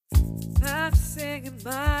singing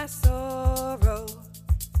my sorrow.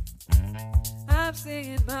 I'm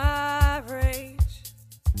singing my rage.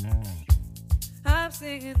 I'm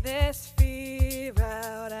singing this fear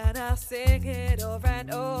out, and I'll sing it over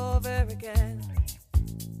and over again.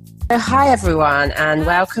 So hi everyone, and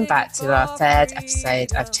welcome back to our third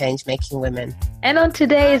episode of Change Making Women. And on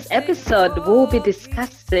today's episode, we'll be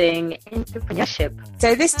discussing entrepreneurship.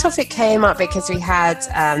 So this topic came up because we had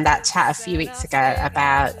that chat a few weeks ago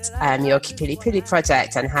about your Kipili Pili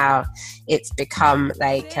project and how it's become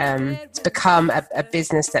a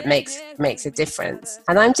business that makes a difference.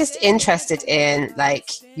 And I'm just interested in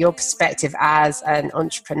your perspective as an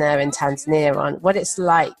entrepreneur in Tanzania on what it's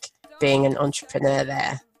like being an entrepreneur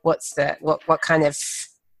there. What kind of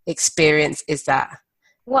experience is that?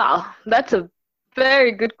 Wow, that's a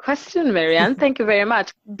very good question, Mary Ann. Thank you very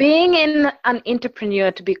much. Being an entrepreneur,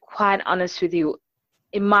 to be quite honest with you,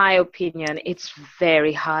 in my opinion, it's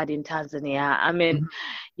very hard in Tanzania. I mean,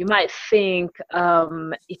 you might think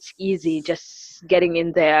it's easy just getting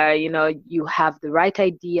in there. You know, you have the right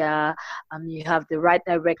idea, you have the right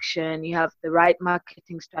direction, you have the right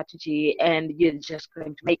marketing strategy, and you're just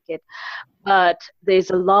going to make it. But there's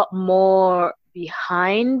a lot more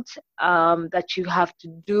behind that you have to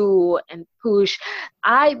do and push.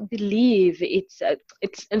 I believe it's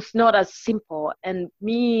not as simple, and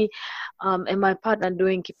me and my partner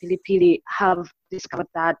doing Kipili Pili have discovered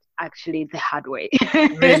that actually the hard way.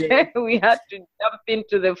 Really? We had to jump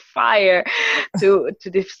into the fire to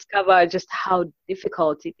discover just how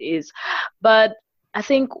difficult it is. But I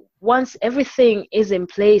think once everything is in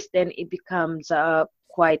place, then it becomes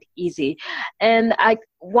quite easy. And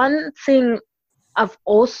one thing I've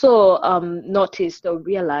also noticed or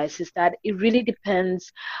realized is that it really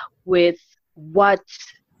depends with what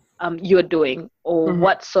you're doing or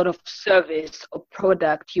what sort of service or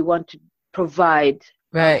product you want to provide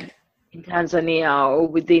in Tanzania or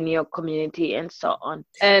within your community and so on.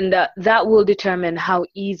 And that will determine how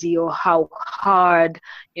easy or how hard,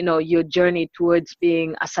 your journey towards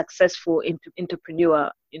being a successful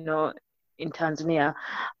entrepreneur, in Tanzania.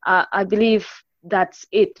 I believe that's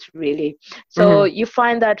it, really. So you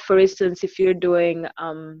find that, for instance, if you're doing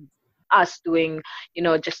doing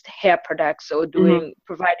just hair products or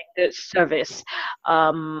providing the service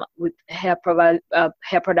with hair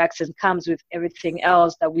products, and comes with everything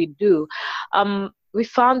else that we do, we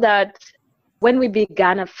found that when we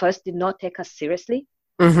began at first, did not take us seriously.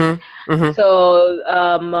 So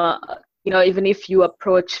even if you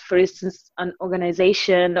approach, for instance, an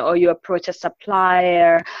organization, or you approach a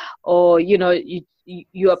supplier, or you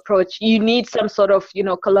need some sort of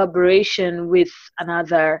collaboration with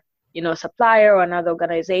another supplier or another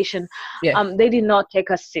organization, they did not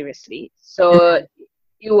take us seriously. So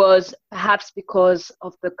it was perhaps because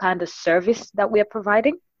of the kind of service that we are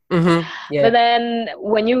providing. But then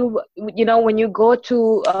when you go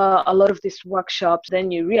to a lot of these workshops,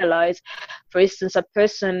 then you realize, for instance, a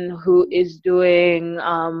person who is doing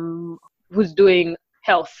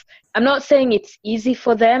health, I'm not saying it's easy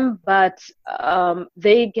for them, but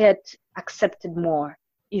they get accepted more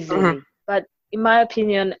easily. But in my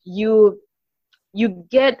opinion, you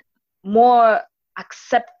get more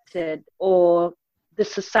accepted, or the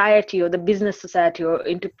society or the business society or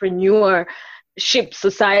entrepreneurship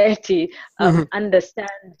society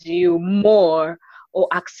understands you more or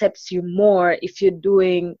accepts you more if you're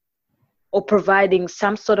doing or providing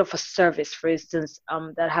some sort of a service, for instance,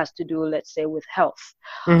 that has to do, let's say, with health,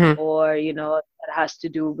 or that has to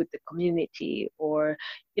do with the community, or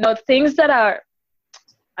things that are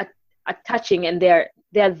touching, and they're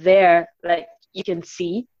there, like you can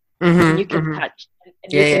see, and you can touch,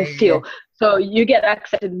 and you can feel. So you get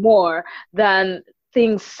accepted more than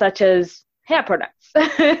things such as hair products. And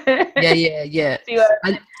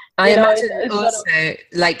I imagine also,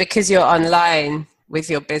 because you're online with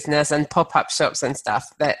your business and pop-up shops and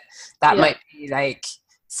stuff, that might be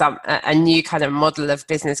a new kind of model of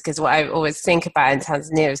business. Because what I always think about in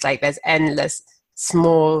Tanzania is there's endless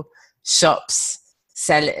small shops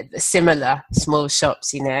similar small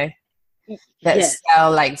shops, that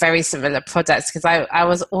sell very similar products. Because I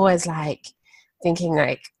was always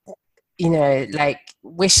thinking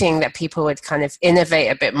wishing that people would kind of innovate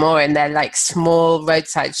a bit more in their small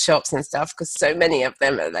roadside shops and stuff, because so many of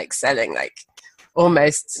them are selling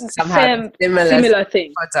almost somehow similar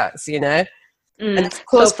things, products, and of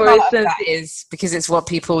course, so for instance, that is because it's what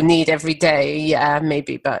people need every day,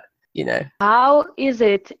 maybe, but how is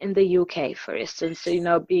it in the UK, for instance,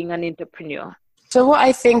 being an entrepreneur? So what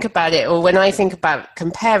I think about it, or when I think about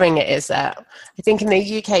comparing it, is that I think in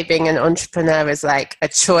the UK being an entrepreneur is a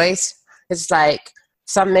choice. It's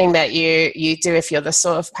something that you do if you're the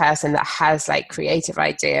sort of person that has like creative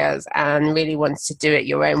ideas and really wants to do it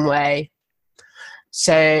your own way.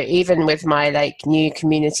 So even with my like new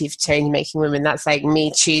community of change making women, that's like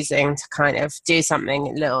me choosing to kind of do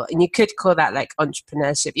something little, and you could call that like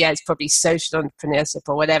entrepreneurship. Yeah, it's probably social entrepreneurship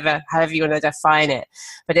or whatever, however you want to define it.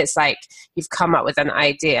 But it's like you've come up with an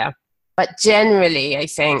idea. But generally, I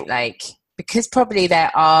think like, because probably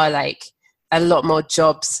there are like a lot more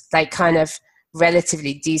jobs, like kind of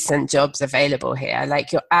relatively decent jobs available here.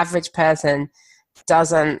 Like your average person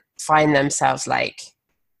doesn't find themselves like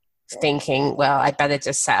thinking, well, I better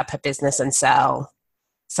just set up a business and sell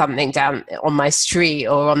something down on my street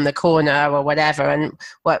or on the corner or whatever. And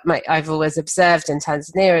what I've always observed in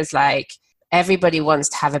Tanzania is like everybody wants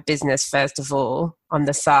to have a business first of all on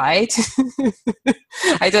the side.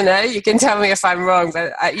 I don't know, you can tell me if I'm wrong,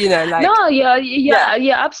 but you know, like no,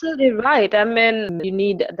 you're absolutely right. I mean, you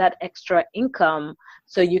need that extra income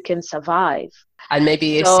so you can survive, and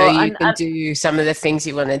maybe so you can do some of the things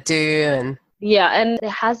you want to do. And yeah, and there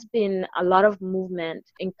has been a lot of movement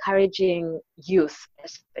encouraging youth,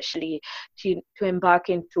 especially to embark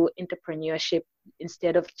into entrepreneurship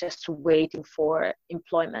instead of just waiting for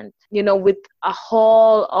employment. You know, with a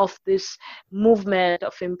whole of this movement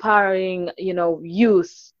of empowering, you know,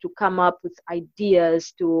 youth to come up with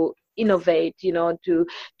ideas, to innovate, you know, to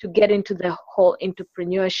get into the whole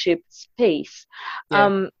entrepreneurship space.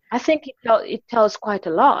 Yeah. I think it tells quite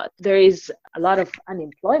a lot. There is a lot of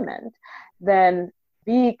unemployment. Then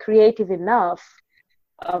be creative enough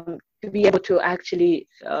to be able to actually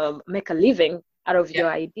make a living out of your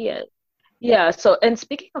ideas. Yeah. So, and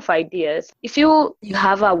speaking of ideas, if you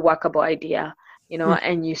have a workable idea, you know,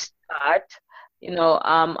 and you start, you know,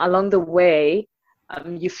 along the way,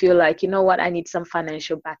 you feel like, you know what, I need some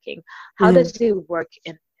financial backing. How does it work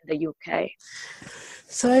in the UK?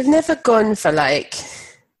 So I've never gone for like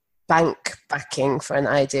bank backing for an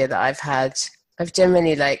idea that I've had. I've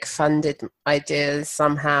generally like funded ideas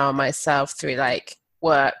somehow myself through like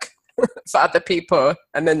work for other people,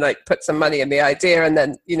 and then like put some money in the idea, and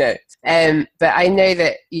then, you know, but I know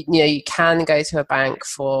that, you know, you can go to a bank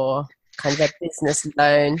for kind of a business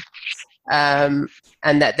loan,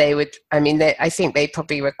 and that they would, I mean, I think they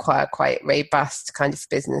probably require quite robust kind of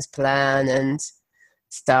business plan and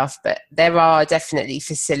stuff, but there are definitely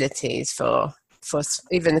facilities for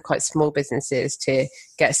even quite small businesses to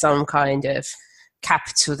get some kind of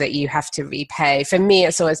capital that you have to repay. For me,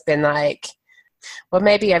 it's always been like, well,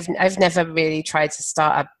 maybe I've never really tried to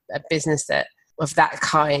start a business of that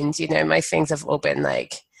kind. You know, my things have all been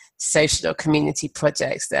like social or community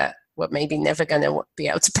projects that were maybe never going to be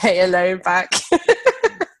able to pay a loan back.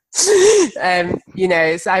 You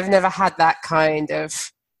know, so I've never had that kind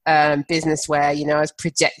of business where, you know, I was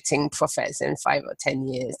projecting profits in 5 or 10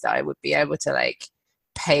 years that I would be able to like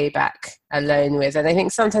pay back a loan with. And I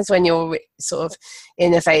think sometimes when you're sort of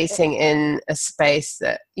innovating in a space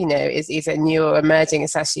that, you know, is either new or emerging,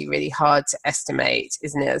 it's actually really hard to estimate,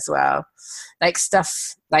 isn't it, as well? Like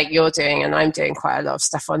stuff like you're doing, and I'm doing quite a lot of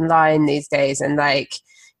stuff online these days, and like,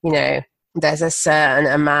 you know, there's a certain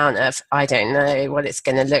amount of, I don't know what it's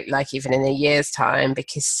going to look like even in a year's time,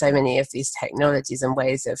 because so many of these technologies and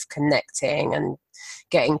ways of connecting and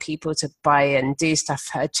getting people to buy and do stuff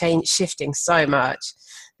are shifting so much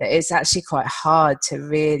that it's actually quite hard to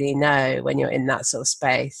really know when you're in that sort of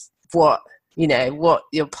space what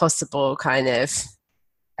your possible kind of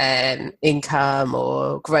income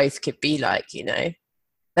or growth could be like, you know,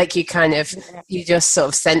 like you're just sort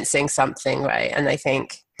of sensing something, right? And I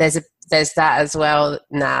think there's that as well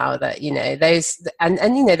now, that, you know, those and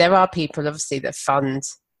you know, there are people obviously that fund,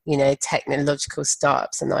 you know, technological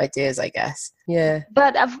startups and ideas, I guess. Yeah.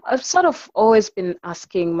 But I've sort of always been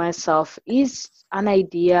asking myself, is an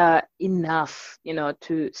idea enough, you know,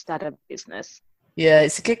 to start a business? Yeah,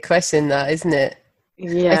 it's a good question, that, isn't it?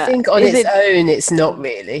 Yeah. I think on its own, it's not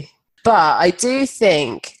really. But I do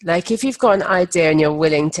think, like, if you've got an idea and you're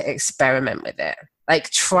willing to experiment with it, like,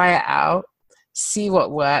 try it out, see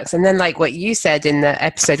what works. And then, like what you said in the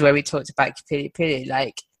episode where we talked about Kipili Pili,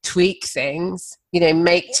 like, tweak things, you know,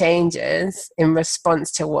 make changes in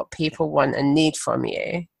response to what people want and need from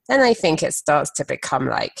you. Then I think it starts to become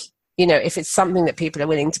like, you know, if it's something that people are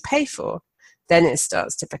willing to pay for, then it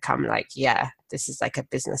starts to become like, yeah, this is like a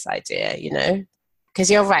business idea, you know? Because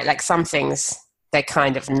you're right, like some things, they're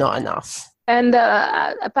kind of not enough. And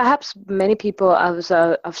perhaps many people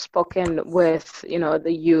I've spoken with, you know,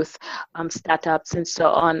 the youth startups and so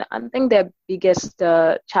on, I think their biggest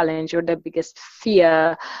challenge or their biggest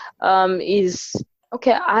fear is,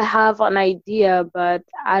 okay, I have an idea, but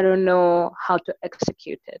I don't know how to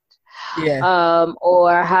execute it. Yeah.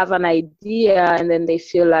 Or have an idea and then they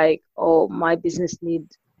feel like, oh, my business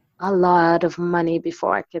needs a lot of money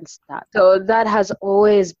before I can start. So that has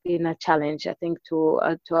always been a challenge, I think, to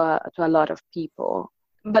a lot of people.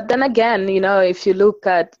 But then again, you know, if you look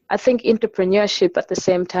at, I think entrepreneurship at the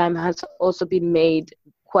same time has also been made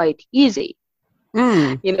quite easy.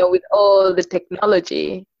 You know, with all the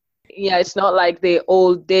technology. Yeah, it's not like the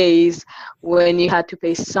old days when you had to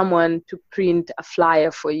pay someone to print a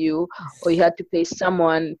flyer for you, or you had to pay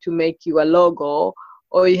someone to make you a logo,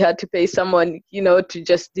 or you had to pay someone, you know, to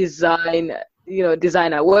just design a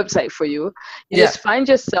website for you. You just find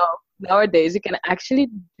yourself nowadays, you can actually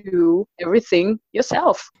do everything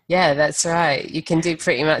yourself. Yeah, that's right. You can do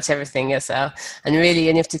pretty much everything yourself. And really, you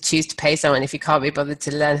only have to choose to pay someone if you can't be bothered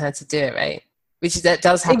to learn how to do it, right? Which that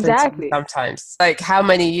does happen to me sometimes. Like, how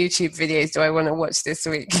many YouTube videos do I want to watch this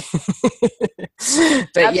week?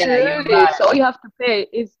 But absolutely. Yeah, you're right. So all you have to pay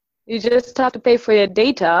is, you just have to pay for your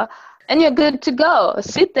data and you're good to go.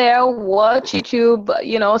 Sit there, watch YouTube,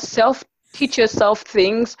 you know, teach yourself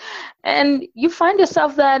things, and you find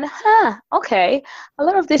yourself that, okay, a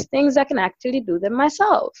lot of these things I can actually do them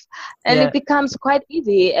myself. And it becomes quite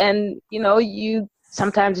easy. And, you know,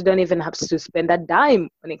 sometimes you don't even have to spend a dime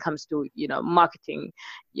when it comes to, you know, marketing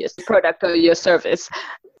your product or your service.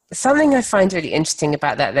 Something I find really interesting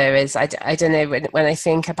about that, though, is I don't know, when I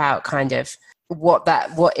think about kind of what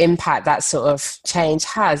impact that sort of change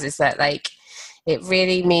has, is that, like, it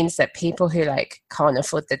really means that people who, like, can't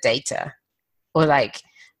afford the data, or, like,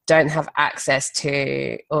 don't have access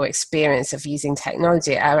to or experience of using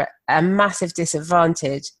technology, are a massive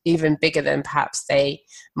disadvantage, even bigger than perhaps they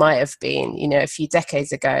might have been, you know, a few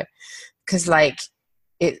decades ago. Because, like,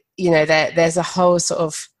 it, you know, there's a whole sort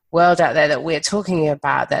of world out there that we're talking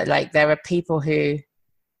about, that, like, there are people who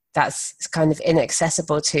that's kind of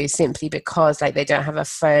inaccessible to, simply because, like, they don't have a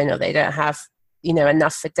phone, or they don't have, you know,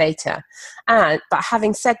 enough for data. But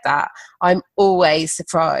having said that, I'm always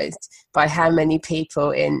surprised by how many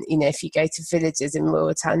people in, you know, if you go to villages in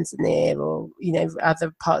rural Tanzania, or, you know,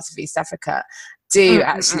 other parts of East Africa, do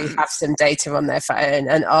actually have some data on their phone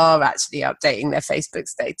and are actually updating their Facebook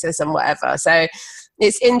status and whatever. So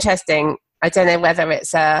it's interesting. I don't know whether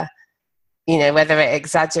it's whether it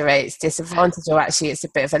exaggerates disadvantage, or actually it's a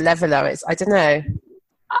bit of a leveler. I don't know.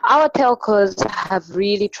 Our telcos have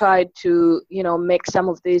really tried to, you know, make some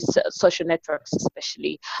of these social networks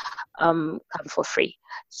especially come for free.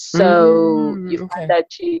 So you find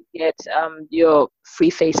that you get your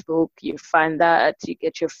free Facebook, you find that you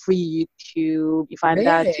get your free YouTube, you find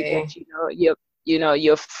that you get,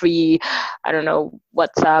 your free, I don't know,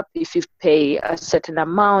 WhatsApp. If you pay a certain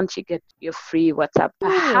amount, you get your free WhatsApp.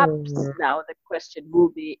 Perhaps now the question will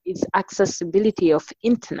be, is accessibility of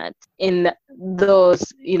internet in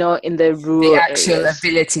those, you know, in the rural the actual areas.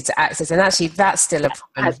 Ability to access. And actually that's still a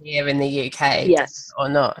problem here in the UK. Yes. Or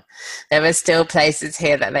not. There are still places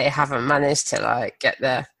here that they haven't managed to, like,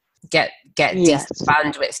 get decent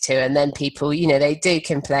bandwidth to, and then people, you know, they do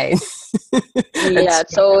complain.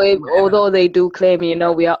 So although they do claim, you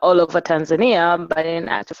know, we are all over Tanzania, but in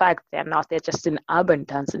actual fact they're not. They're just in urban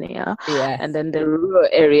Tanzania. And then the rural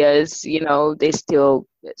areas, you know, they still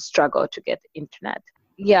struggle to get internet.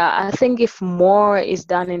 I think if more is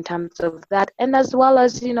done in terms of that, and as well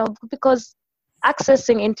as, you know, because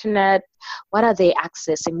accessing internet, what are they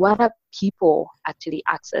accessing? What are people actually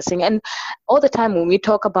accessing? And all the time when we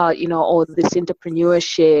talk about, you know, all this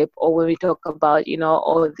entrepreneurship, or when we talk about, you know,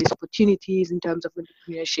 all these opportunities in terms of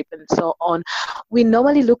entrepreneurship and so on, we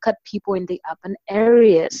normally look at people in the urban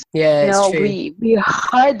areas. Yeah, you know, it's true. we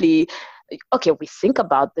hardly, we think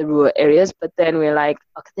about the rural areas, but then we're like,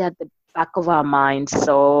 okay, they're at the back of our minds,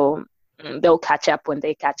 so they'll catch up when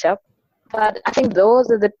they catch up. But I think those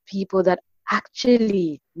are the people that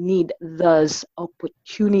actually need those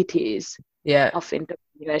opportunities of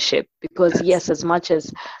entrepreneurship, because yes, as much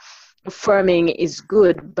as farming is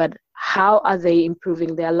good, but how are they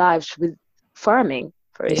improving their lives with farming,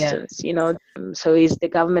 for instance? You know, so is the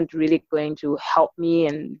government really going to help me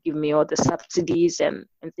and give me all the subsidies and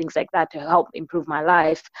things like that to help improve my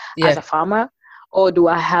life as a farmer? Or do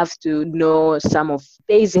I have to know some of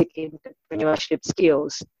basic entrepreneurship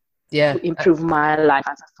skills to improve my life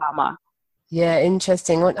as a farmer? Yeah,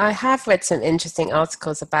 interesting. Well, I have read some interesting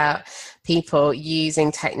articles about people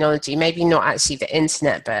using technology, maybe not actually the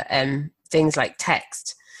internet, but things like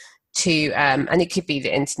text to, and it could be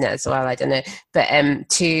the internet as well, I don't know, but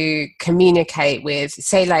to communicate with,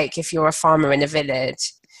 say, like, if you're a farmer in a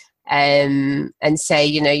village and say,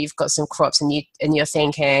 you know, you've got some crops and you're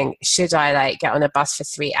thinking, should I like get on a bus for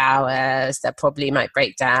 3 hours that probably might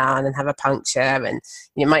break down and have a puncture, and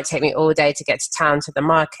it might take me all day to get to town to the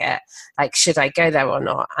market, like should I go there or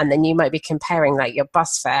not? And then you might be comparing like your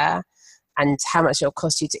bus fare and how much it'll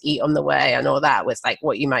cost you to eat on the way and all that with like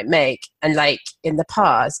what you might make. And like in the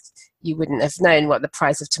past you wouldn't have known what the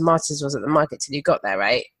price of tomatoes was at the market till you got there,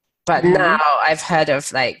 right? But now I've heard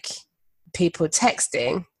of like people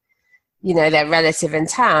texting, you know, their relative in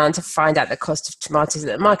town to find out the cost of tomatoes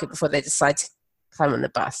at the market before they decide to climb on the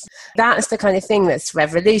bus. That's the kind of thing that's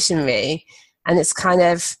revolutionary. And it's kind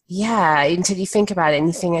of, yeah, until you think about it and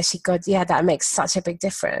you think, actually, God, yeah, that makes such a big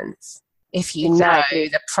difference. If you know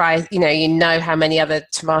the price, you know how many other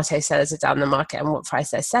tomato sellers are down the market and what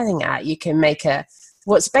price they're selling at, you can make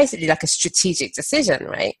what's basically like a strategic decision,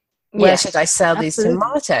 right? Where should I sell these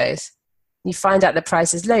tomatoes? You find out the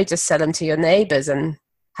price is low, just sell them to your neighbors and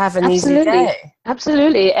have an easy day.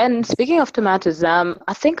 Absolutely. And speaking of tomatoes,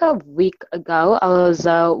 I think a week ago I was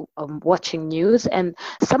watching news, and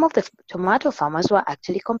some of the tomato farmers were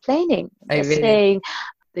actually complaining. They're saying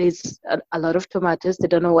there's a lot of tomatoes, they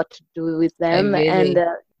don't know what to do with them, and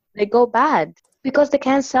they go bad because they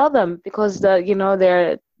can't sell them, because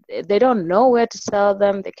they don't know where to sell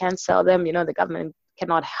them. They can't sell them. You know, the government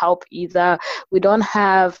cannot help either. We don't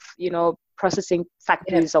have, processing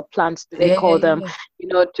factories or plants, they call them,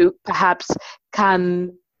 to perhaps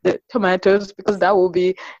can the tomatoes, because that will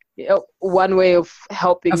be one way of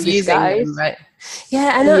helping these guys. Them, right?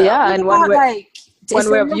 Yeah, and one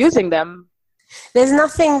way of using them. There's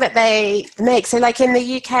nothing that they make. So like in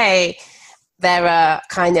the UK, there are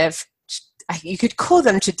kind of, you could call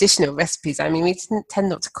them traditional recipes. I mean, we tend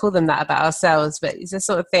not to call them that about ourselves, but it's the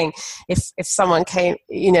sort of thing, if someone came,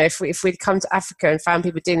 if we'd come to Africa and found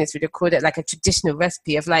people doing this, we'd have called it like a traditional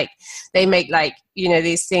recipe of like, they make like,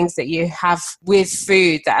 these things that you have with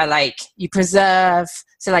food that are like, you preserve.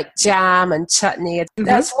 So like jam and chutney.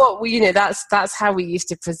 That's what we, that's how we used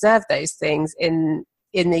to preserve those things in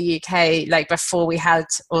the UK, like before we had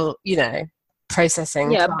all,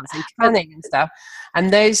 processing plants and canning and stuff.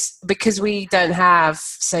 And those, because we don't have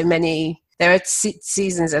so many, there are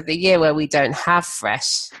seasons of the year where we don't have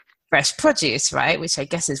fresh produce, right? Which I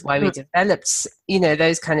guess is why we developed,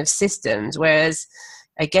 those kind of systems. Whereas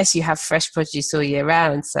I guess you have fresh produce all year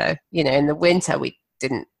round. So, in the winter we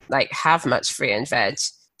didn't like have much fruit and veg.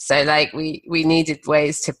 So like we needed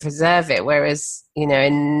ways to preserve it. Whereas,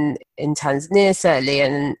 in Tanzania certainly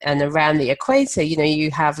and around the equator,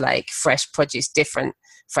 you have like different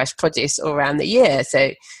fresh produce all around the year.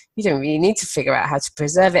 So you don't really need to figure out how to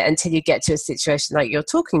preserve it until you get to a situation like you're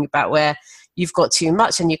talking about, where you've got too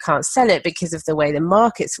much and you can't sell it because of the way the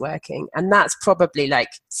market's working. And that's probably like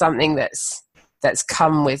something that's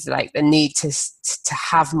come with like the need to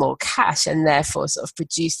have more cash and therefore sort of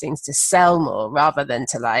produce things to sell more, rather than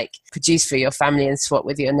to like produce for your family and swap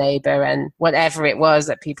with your neighbor and whatever it was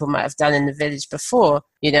that people might have done in the village before,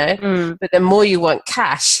 But the more you want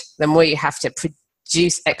cash, the more you have to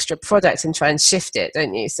produce extra products and try and shift it,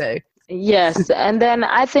 don't you? So yes, and then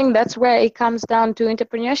I think that's where it comes down to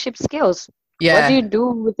entrepreneurship skills. What do you do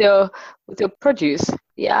with your produce?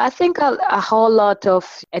 Yeah, I think a whole lot of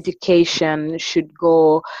education should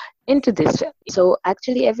go into this. So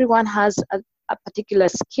actually everyone has a particular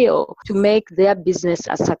skill to make their business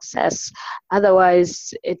a success.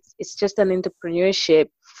 Otherwise, it's just an entrepreneurship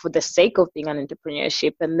for the sake of being an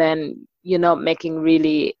entrepreneurship, and then you're not making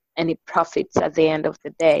really any profits at the end of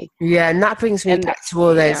the day. Yeah, and that brings me back to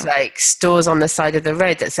all those like stores on the side of the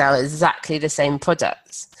road that sell exactly the same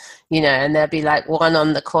products. And there'll be like one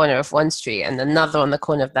on the corner of one street and another on the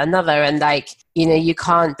corner of another. And like, you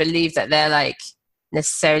can't believe that they're like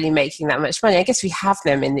necessarily making that much money. I guess we have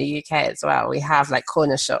them in the UK as well. We have like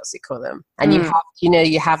corner shops, we call them. And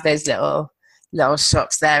you have those little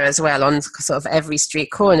shops there as well on sort of every street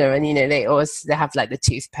corner. And, they have like the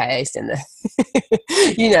toothpaste and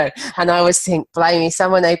the, and I always think, blimey,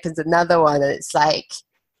 someone opens another one and it's like,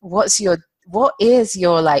 what is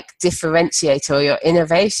your like differentiator or your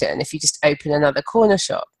innovation if you just open another corner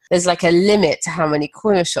shop? There's like a limit to how many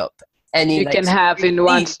corner shop you can have in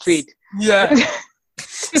one street. Yeah.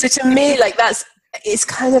 So to me, like it's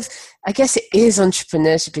kind of, I guess it is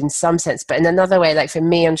entrepreneurship in some sense, but in another way, like for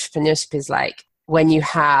me, entrepreneurship is like when you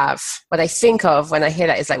have, what I think of when I hear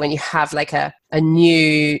that is like when you have like a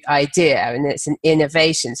new idea and it's an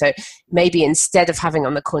innovation. So maybe instead of having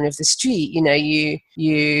on the corner of the street,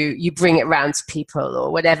 you bring it round to people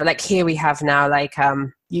or whatever. Like here we have now, like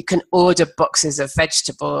you can order boxes of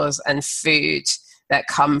vegetables and food that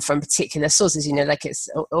come from particular sources, you know, like it's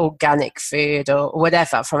organic food or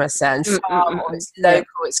whatever from a certain farm, or it's local,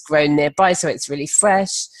 it's grown nearby, so it's really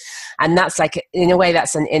fresh. And that's like, in a way,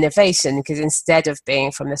 that's an innovation, because instead of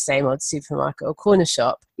being from the same old supermarket or corner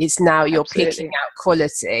shop, it's now you're picking out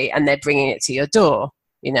quality and they're bringing it to your door,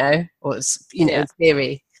 you know, or, you know, in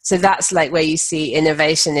theory. So that's like where you see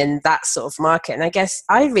innovation in that sort of market. And I guess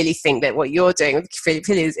I really think that what you're doing with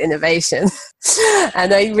Filipili is innovation.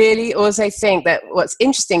 And I really also think that what's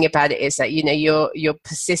interesting about it is that, you know, you're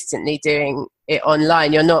persistently doing it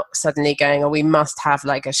online. You're not suddenly going, oh, we must have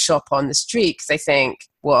like a shop on the street. Because I think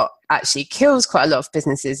what actually kills quite a lot of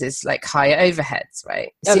businesses is like higher overheads,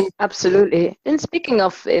 right? Absolutely. And speaking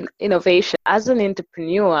of innovation, as an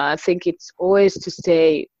entrepreneur, I think it's always to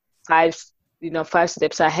stay 5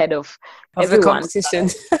 steps ahead of everyone. The competition.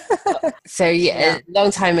 So a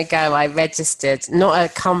long time ago, I registered not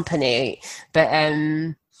a company, but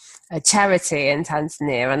a charity in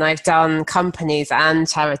Tanzania, and I've done companies and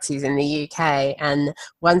charities in the UK. And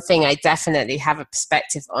one thing I definitely have a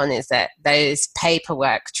perspective on is that those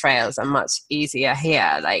paperwork trails are much easier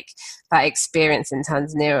here. Like that experience in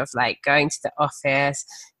Tanzania of like going to the office,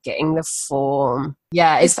 getting the form.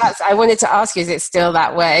 Yeah, I wanted to ask you, is it still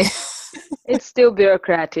that way? It's still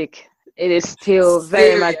bureaucratic. It is still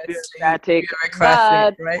very much bureaucratic.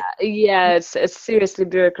 But, right? Yes, it's seriously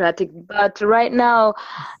bureaucratic. But right now,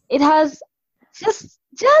 it has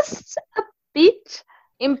just a bit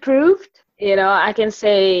improved. You know, I can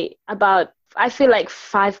say I feel like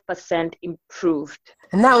 5% improved.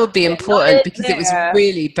 And that would be important because it was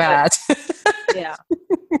really bad. Yeah,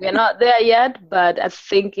 we're not there yet, but I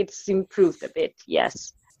think it's improved a bit.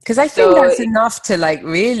 Yes. Because I think that's enough to like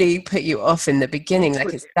really put you off in the beginning.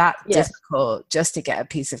 Like it's that difficult just to get a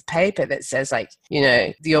piece of paper that says like, you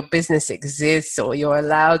know, your business exists or you're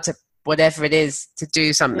allowed to, whatever it is, to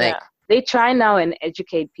do something. Yeah. They try now and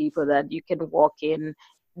educate people that you can walk in.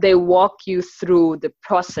 They walk you through the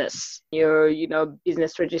process, your, you know,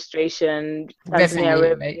 business registration, Tanzania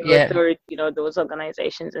Revenue Authority, you know, those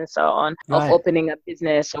organizations and so on, of opening a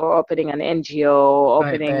business or opening an NGO, or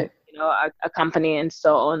opening you know, a company and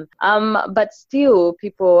so on. But still,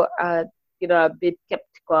 people are, you know, a bit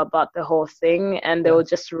skeptical about the whole thing, and they will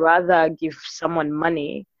just rather give someone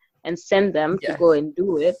money and send them to go and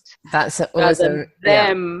do it. That's awesome.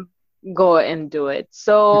 Them go and do it.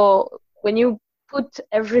 So when you put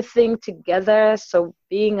everything together, so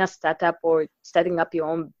being a startup or starting up your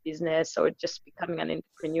own business or just becoming an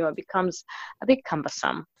entrepreneur becomes a bit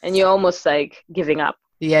cumbersome, and you're almost like giving up.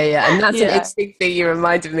 Yeah. And that's an interesting thing you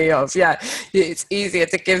reminded me of. Yeah. It's easier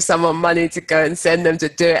to give someone money to go and send them to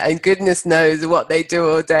do it. And goodness knows what they do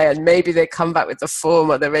all day. And maybe they come back with the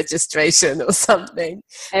form or the registration or something.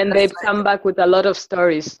 And they come back with a lot of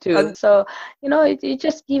stories too. So, you know, you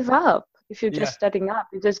just give up. If you're just starting up,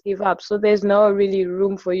 you just give up. So there's no really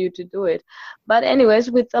room for you to do it. But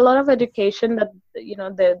anyways, with a lot of education that, you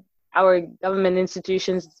know, our government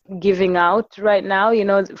institutions giving out right now, you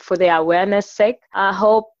know, for the awareness sake, I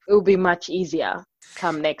hope it will be much easier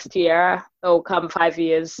come next year or come 5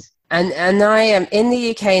 years. And I am in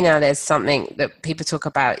the UK now. There's something that people talk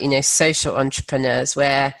about, you know, social entrepreneurs,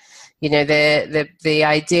 where, you know, the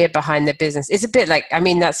idea behind the business is a bit like, I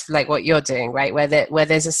mean, that's like what you're doing, right? Where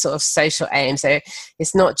there's a sort of social aim. So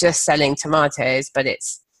it's not just selling tomatoes, but it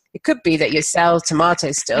could be that you sell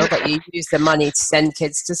tomatoes still, but you use the money to send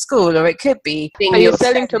kids to school, or it could be... Are you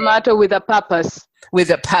selling tomato with a purpose? With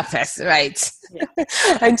a purpose, right. Yeah.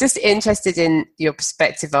 I'm just interested in your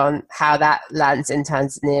perspective on how that lands in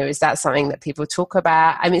Tanzania. Is that something that people talk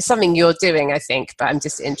about? I mean, it's something you're doing, I think, but I'm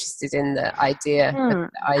just interested in the idea, if the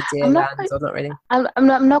idea lands or not really.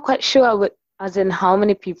 I'm not quite sure as in how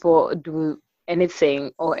many people do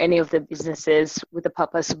anything or any of the businesses with a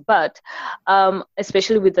purpose, but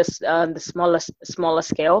especially with the smaller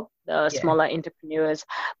scale, smaller entrepreneurs.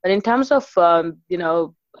 But in terms of you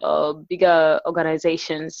know, bigger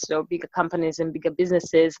organizations or bigger companies and bigger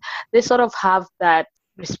businesses, they sort of have that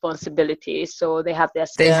responsibility. So they have their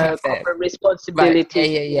corporate responsibility.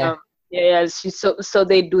 Right. Yeah. Yes, so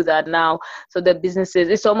they do that now. So the businesses,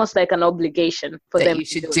 it's almost like an obligation for them. You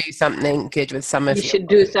should do something good with some of you. You should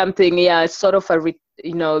do something, sort of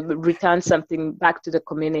return something back to the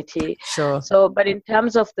community. Sure. So, but in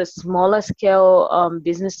terms of the smaller scale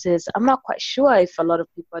businesses, I'm not quite sure if a lot of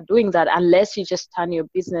people are doing that, unless you just turn your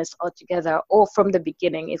business altogether, or from the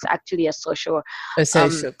beginning, it's actually a social project,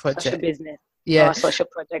 social business. Yeah, social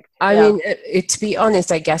project. I mean, to be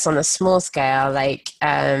honest, I guess on a small scale, like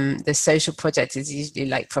the social project is usually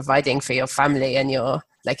like providing for your family and your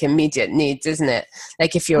like immediate needs, isn't it?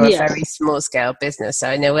 Like if you're a very small scale business,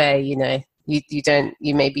 so in a way, you know,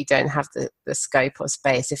 you maybe don't have the scope or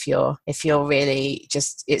space. If you're really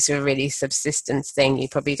just, it's a really subsistence thing, you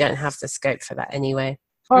probably don't have the scope for that anyway.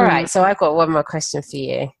 All right, so I've got one more question for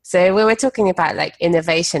you. So we were talking about like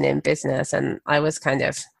innovation in business, and I was kind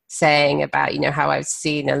of saying about, how I've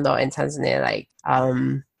seen a lot in Tanzania, like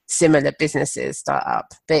similar businesses start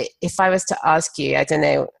up. But if I was to ask you, I don't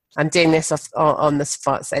know, I'm doing this on the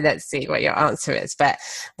spot, so let's see what your answer is. But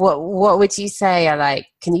what would you say are like,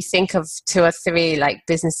 can you think of 2 or 3 like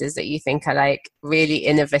businesses that you think are like really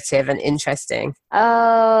innovative and interesting?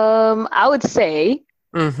 I would say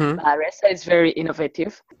Barista is very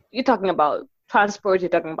innovative. You're talking about transport, you're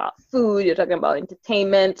talking about food, you're talking about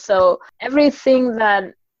entertainment. So everything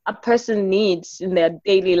that a person needs in their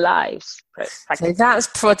daily lives. So that's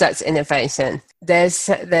product innovation. There's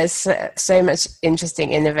so much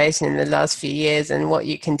interesting innovation in the last few years, and what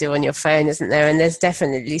you can do on your phone, isn't there? And there's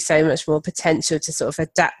definitely so much more potential to sort of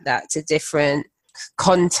adapt that to different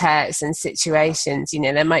contexts and situations.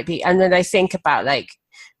 There might be, and when I think about like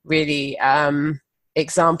really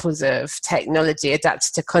examples of technology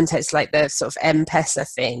adapted to context, like the sort of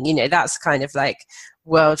M-Pesa thing, that's kind of like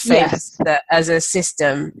world famous. That as a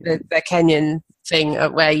system, the Kenyan thing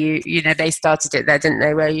where they started it there, didn't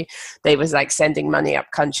they, where they was like sending money up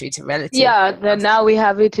country to relatives. Now we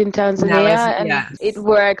have it in Tanzania, and it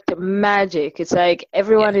worked magic. It's like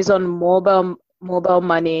everyone is on mobile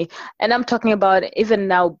money, and I'm talking about even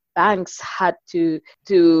now banks had to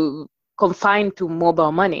confine to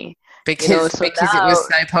mobile money because it was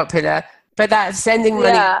so popular. But that sending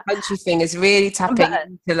money up country thing is really tapping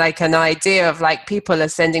into like an idea of like people are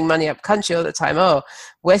sending money up country all the time. Oh,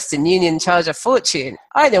 Western Union charge a fortune.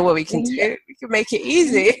 I know what we can do. We can make it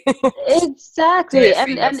easy. Exactly.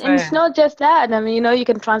 And it's not just that. I mean, you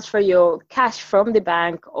can transfer your cash from the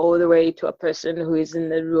bank all the way to a person who is in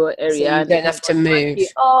the rural area. So you don't have to move.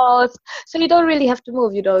 So you don't really have to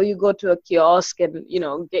move. You go to a kiosk and,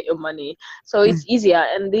 get your money. So it's easier.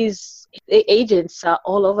 And these agents are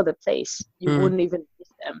all over the place. You wouldn't even miss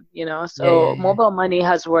them, So mobile money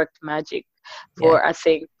has worked magic for, I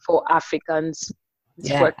think, for Africans. It's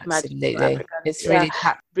worked magic for Africans. It's really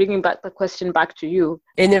bringing back the question back to you.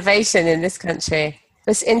 Innovation in this country.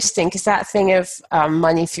 It's interesting because that thing of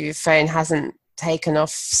money through your phone hasn't taken off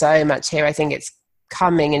so much here. I think it's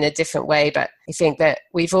coming in a different way, but I think that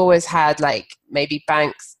we've always had like maybe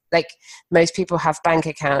banks, like most people have bank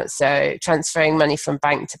accounts, so transferring money from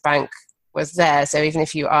bank to bank was there. So even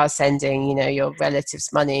if you are sending, your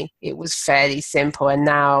relatives money, it was fairly simple. And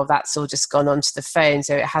now that's all just gone onto the phone.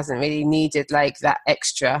 So it hasn't really needed like that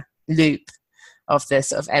extra loop of the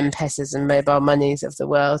sort of M-Pesas and mobile monies of the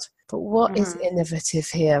world. But what is innovative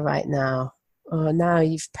here right now? Oh, now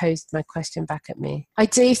you've posed my question back at me. I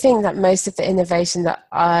do think that most of the innovation that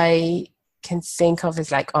I can think of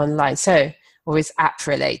is like online. So, or is app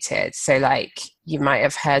related. So like you might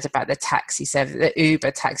have heard about the taxi service, the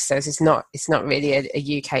Uber taxi service. It's not really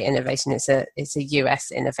a UK innovation. It's a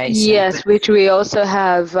US innovation. Yes, which we also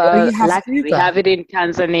have. We have it in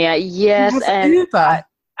Tanzania. Yes, and Uber.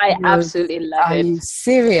 I absolutely love it. Are you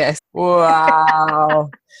serious?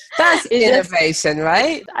 Wow, that's innovation,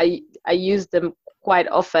 right? I use them quite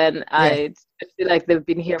often. I feel like they've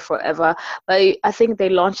been here forever. But I think they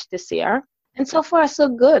launched this year. And so far, so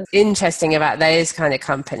good. Interesting about those kind of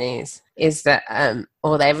companies is that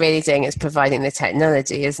all they're really doing is providing the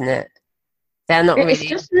technology, isn't it? They're not really... It's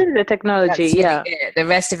just really the technology, really the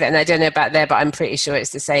rest of it, and I don't know about there, but I'm pretty sure it's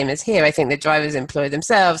the same as here. I think the drivers employ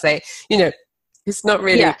themselves. They, it's not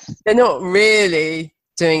really... They're not really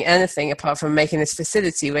doing anything apart from making this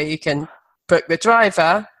facility where you can book the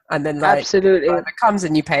driver and then Absolutely. The driver comes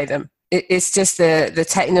and you pay them. It's just the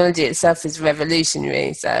technology itself is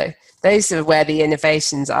revolutionary, so... Those are where the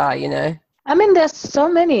innovations are, I mean, there's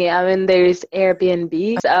so many. I mean, there is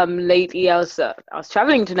Airbnb. Lately, I was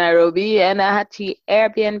traveling to Nairobi and I had to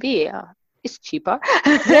Airbnb. It's cheaper.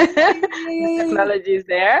 The technology is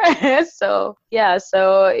there. So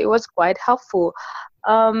it was quite helpful.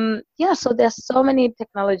 So there's so many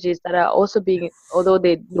technologies that are also being, although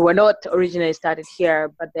they were not originally started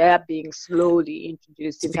here, but they are being slowly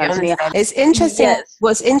introduced in Tanzania. It's interesting. Yes.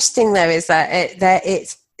 What's interesting though is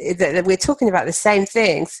that we're talking about the same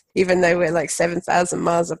things, even though we're like 7,000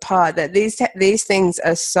 miles apart, that these things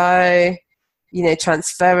are so,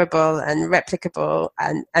 transferable and replicable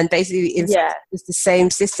and basically it's the same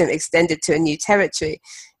system extended to a new territory.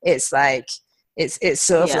 It's like, it's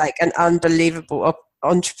sort of like an unbelievable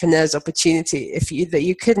entrepreneur's opportunity that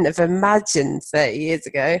you couldn't have imagined 30 years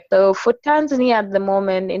ago. So for Tanzania at the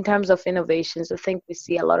moment, in terms of innovations, I think we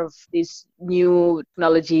see a lot of these new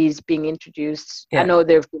technologies being introduced. I know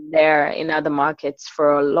they've been there in other markets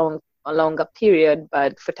for a long a longer period,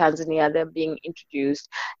 but for Tanzania, they're being introduced,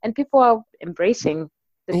 and people are embracing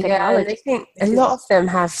the technology. And I think a lot of them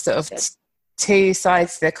have sort of two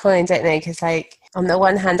sides to the coin, don't they? Because like on the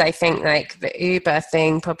one hand, I think like the Uber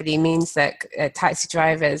thing probably means that taxi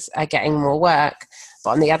drivers are getting more work,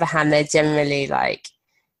 but on the other hand, they're generally like,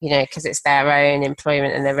 you know, because it's their own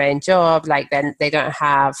employment and their own job, like then they don't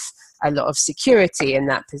have a lot of security in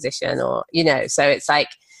that position, or, you know, so it's like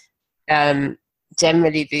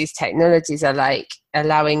generally these technologies are like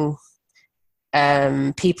allowing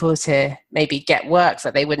people to maybe get work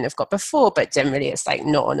that they wouldn't have got before, but generally it's like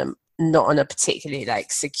not on a particularly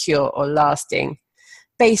like secure or lasting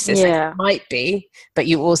basis. Like it might be, but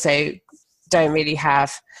you also don't really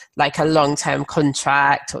have like a long-term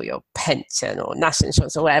contract or your pension or national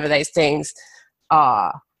insurance or whatever those things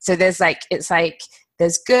are. So there's like, it's like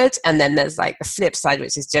there's good, and then there's like the flip side,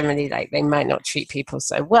 which is generally like they might not treat people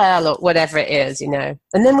so well or whatever it is, you know.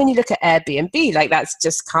 And then when you look at Airbnb, like that's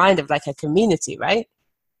just kind of like a community, right?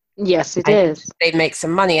 Yes, it is. They make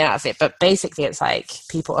some money out of it, but basically it's like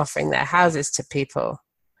people offering their houses to people.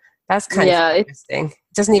 That's kind of interesting.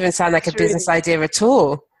 It doesn't even sound like a business idea at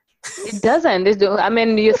all. It doesn't. I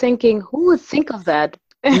mean, you're thinking, who would think of that?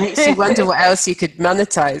 It makes you wonder what else you could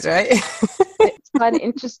monetize, right? It's quite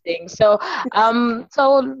interesting. So,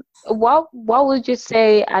 what would you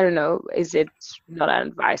say? I don't know. Is it not an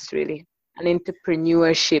advice, really? An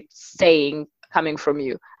entrepreneurship saying coming from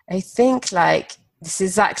you? I think like this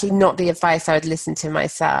is exactly not the advice I would listen to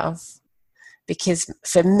myself, because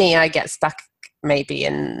for me, I get stuck maybe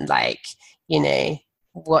in like, you know,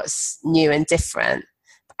 what's new and different.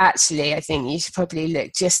 Actually, I think you should probably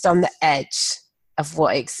look just on the edge of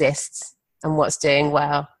what exists and what's doing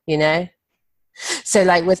well, you know? So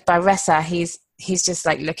like with Baressa, he's just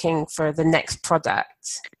like looking for the next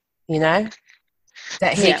product, you know,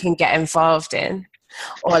 that he can get involved in.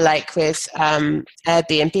 Or like with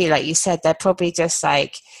Airbnb, like you said, they're probably just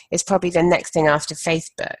like, it's probably the next thing after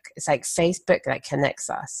Facebook. It's like Facebook like connects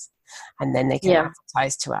us, and then they can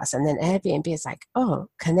advertise to us. And then Airbnb is like, oh,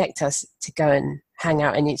 connect us to go and hang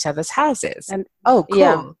out in each other's houses. And oh, cool.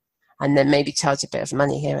 Yeah. And then maybe charge a bit of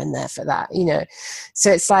money here and there for that, you know.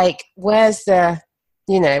 So it's like, where's the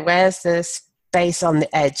space on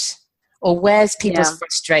the edge? Or where's people's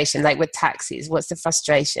frustration? Like with taxis, what's the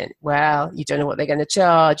frustration? Well, you don't know what they're going to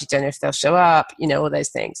charge. You don't know if they'll show up, you know, all those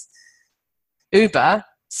things. Uber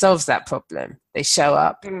solves that problem. They show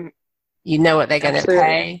up. You know what they're going to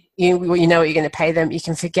pay. You know what you're going to pay them. You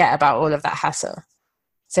can forget about all of that hassle.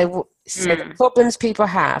 So the problems people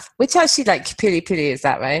have, which actually like pili is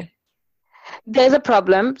that way. There's a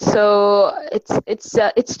problem. So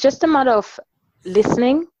it's just a matter of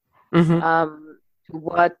listening.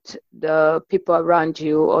 What the people around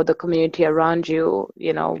you or the community around you,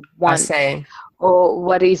 you know, want, or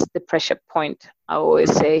what is the pressure point, I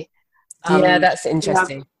always say. That's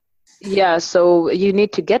interesting. So you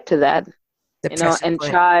need to get to that, you know, and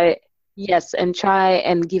try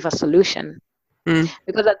and give a solution.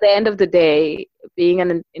 Because at the end of the day, being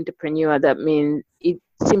an entrepreneur, it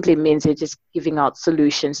simply means you're just giving out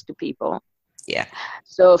solutions to people. Yeah.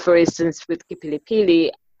 So for instance, with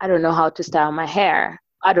Kipili, I don't know how to style my hair.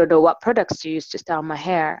 I don't know what products to use to style my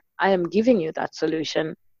hair. I am giving you that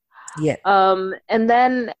solution. Yeah. And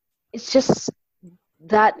then it's just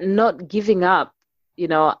that not giving up, you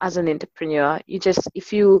know, as an entrepreneur.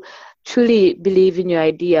 If you truly believe in your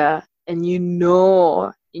idea and you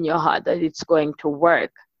know in your heart that it's going to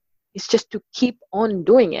work, it's just to keep on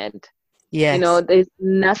doing it. Yes. You know, there's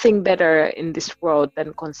nothing better in this world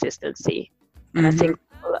than consistency. And I think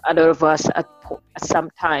a lot of us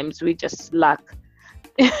sometimes we just lack,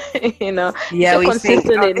 you know. Yeah, we think,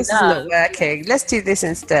 this is not working. Let's do this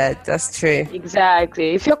instead. That's true.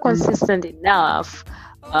 Exactly. If you're consistent enough,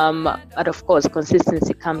 but of course,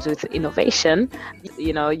 consistency comes with innovation.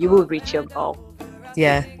 You know, you will reach your goal.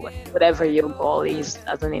 Yeah. Whatever your goal is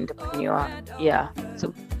as an entrepreneur. Yeah.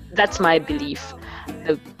 So that's my belief.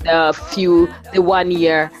 The 1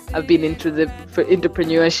 year I've been into the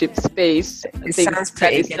entrepreneurship space, I think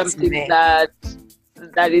that is something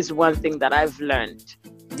that is one thing that I've learned.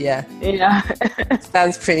 Yeah.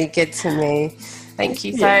 Sounds pretty good to me. Thank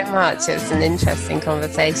you so much. It's an interesting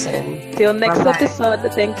conversation. Till next episode.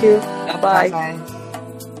 Thank you. Bye.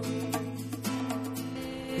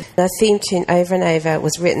 The theme tune Over and Over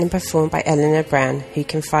was written and performed by Eleanor Brown, who you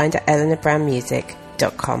can find at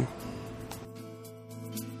eleanorbrownmusic.com.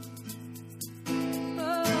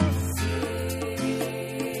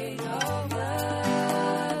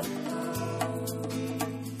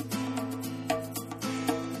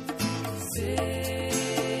 Say